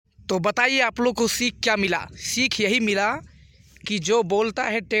तो बताइए आप लोग को सीख क्या मिला? सीख यही मिला कि जो बोलता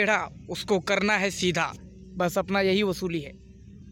है टेढ़ा उसको करना है सीधा। बस अपना यही वसूली है।